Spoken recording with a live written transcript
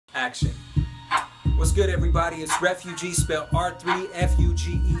action. What's good, everybody? It's Refugee, spelled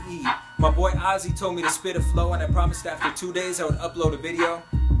R3FUGEE. My boy Ozzy told me to spit a flow, and I promised after 2 days I would upload a video.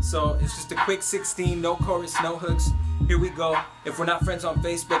 So it's just a quick 16, no chorus, no hooks. Here we go. If we're not friends on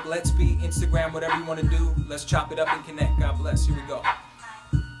Facebook, let's be. Instagram, whatever you want to do. Let's chop it up and connect. God bless. Here we go.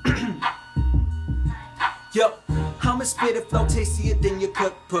 Yo, I'ma spit a flow tastier than your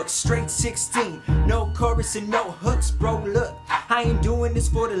cookbook. Straight 16, no chorus and no hooks, bro. Look, I ain't doing this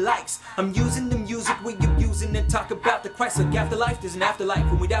for the likes. I'm using the music we abusing and talk about the Christ. Like afterlife, there's an afterlife.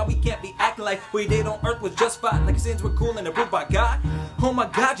 When we die, we can't be acting like we did on earth was just fine. Like sins were cool and approved by God. Oh my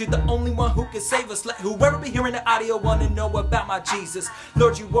God, you're the only one who can save us. Let whoever be hearing the audio wanna know about my Jesus.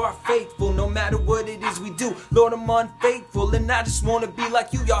 Lord, you are faithful, no matter what it is we do. Lord, I'm unfaithful, and I just wanna be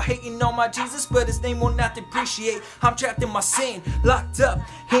like you. Y'all hating on my Jesus, but his name will not depreciate. I'm trapped in my sin, locked up,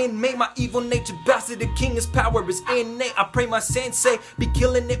 handmade. My evil nature bows to the king, his power is innate. I pray my sensei be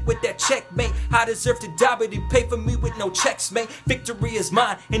killing it with that checkmate. I deserve to die, but he paid for me with no checks, mate. Victory is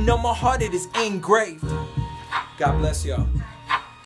mine, and on my heart it is engraved. God bless y'all.